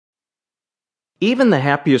Even the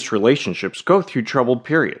happiest relationships go through troubled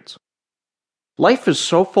periods. Life is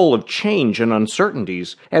so full of change and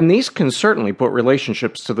uncertainties, and these can certainly put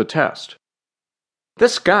relationships to the test.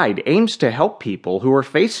 This guide aims to help people who are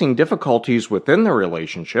facing difficulties within their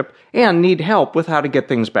relationship and need help with how to get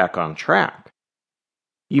things back on track.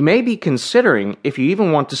 You may be considering if you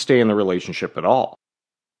even want to stay in the relationship at all.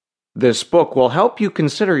 This book will help you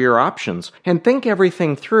consider your options and think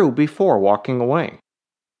everything through before walking away.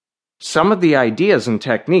 Some of the ideas and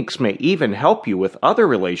techniques may even help you with other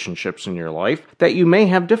relationships in your life that you may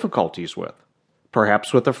have difficulties with,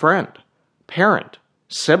 perhaps with a friend, parent,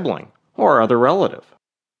 sibling, or other relative.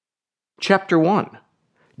 Chapter 1.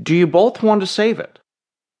 Do you both want to save it?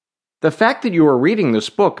 The fact that you are reading this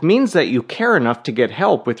book means that you care enough to get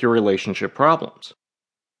help with your relationship problems.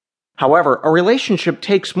 However, a relationship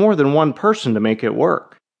takes more than one person to make it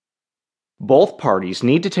work. Both parties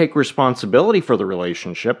need to take responsibility for the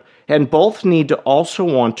relationship, and both need to also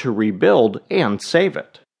want to rebuild and save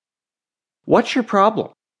it. What's your problem?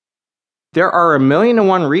 There are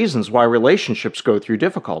 1,000,001 reasons why relationships go through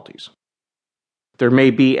difficulties. There may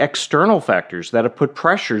be external factors that have put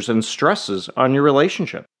pressures and stresses on your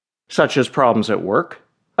relationship, such as problems at work,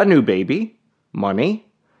 a new baby, money,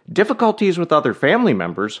 difficulties with other family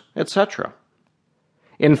members, etc.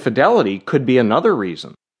 Infidelity could be another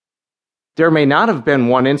reason. There may not have been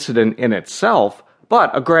one incident in itself,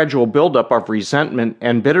 but a gradual buildup of resentment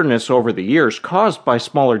and bitterness over the years caused by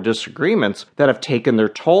smaller disagreements that have taken their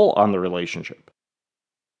toll on the relationship.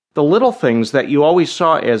 The little things that you always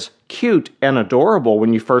saw as cute and adorable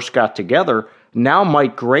when you first got together now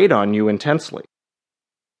might grate on you intensely.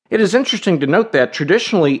 It is interesting to note that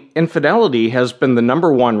traditionally, infidelity has been the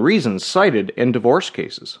number one reason cited in divorce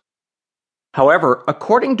cases. However,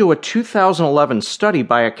 according to a 2011 study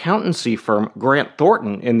by accountancy firm Grant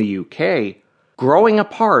Thornton in the UK, growing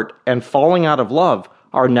apart and falling out of love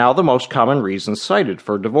are now the most common reasons cited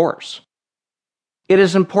for divorce. It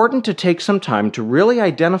is important to take some time to really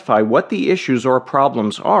identify what the issues or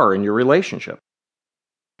problems are in your relationship.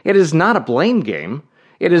 It is not a blame game.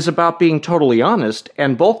 It is about being totally honest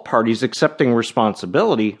and both parties accepting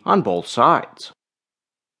responsibility on both sides.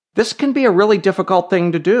 This can be a really difficult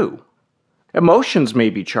thing to do. Emotions may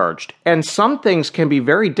be charged, and some things can be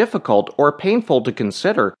very difficult or painful to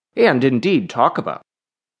consider and indeed talk about.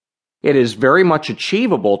 It is very much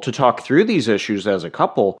achievable to talk through these issues as a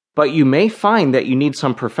couple, but you may find that you need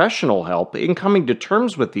some professional help in coming to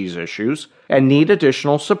terms with these issues and need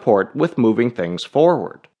additional support with moving things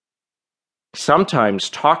forward. Sometimes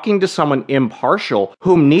talking to someone impartial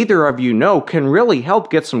whom neither of you know can really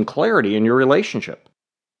help get some clarity in your relationship.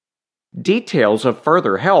 Details of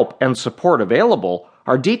further help and support available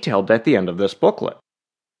are detailed at the end of this booklet.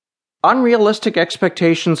 Unrealistic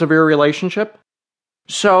expectations of your relationship?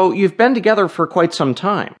 So you've been together for quite some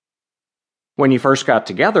time. When you first got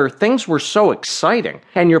together, things were so exciting,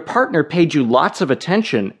 and your partner paid you lots of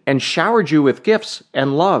attention and showered you with gifts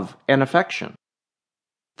and love and affection.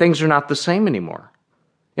 Things are not the same anymore.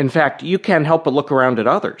 In fact, you can't help but look around at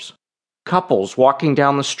others. Couples walking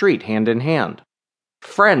down the street hand in hand.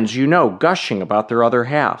 Friends you know gushing about their other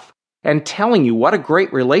half, and telling you what a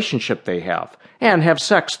great relationship they have, and have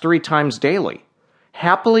sex 3 times daily.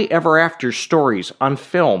 Happily ever after stories on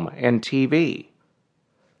film and TV.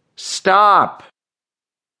 Stop!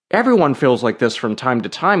 Everyone feels like this from time to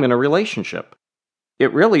time in a relationship.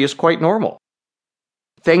 It really is quite normal.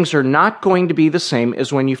 Things are not going to be the same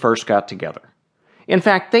as when you first got together. In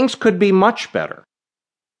fact, things could be much better.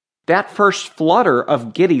 That first flutter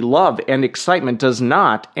of giddy love and excitement does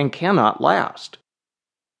not and cannot last.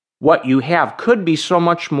 What you have could be so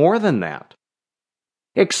much more than that.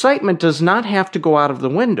 Excitement does not have to go out of the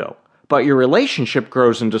window, but your relationship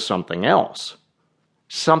grows into something else.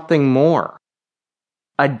 Something more.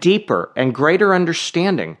 A deeper and greater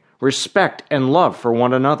understanding, respect, and love for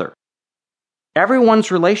one another.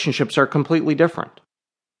 Everyone's relationships are completely different.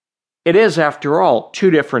 It is, after all, 2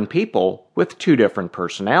 different people with 2 different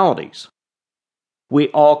personalities. We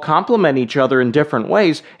all complement each other in different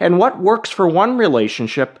ways, and what works for one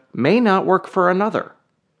relationship may not work for another,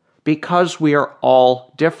 because we are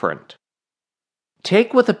all different.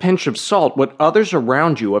 Take with a pinch of salt what others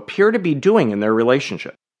around you appear to be doing in their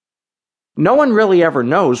relationship. No one really ever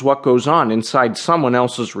knows what goes on inside someone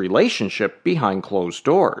else's relationship behind closed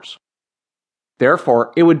doors.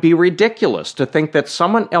 Therefore, it would be ridiculous to think that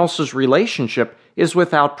someone else's relationship is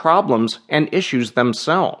without problems and issues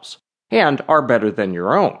themselves, and are better than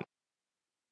your own.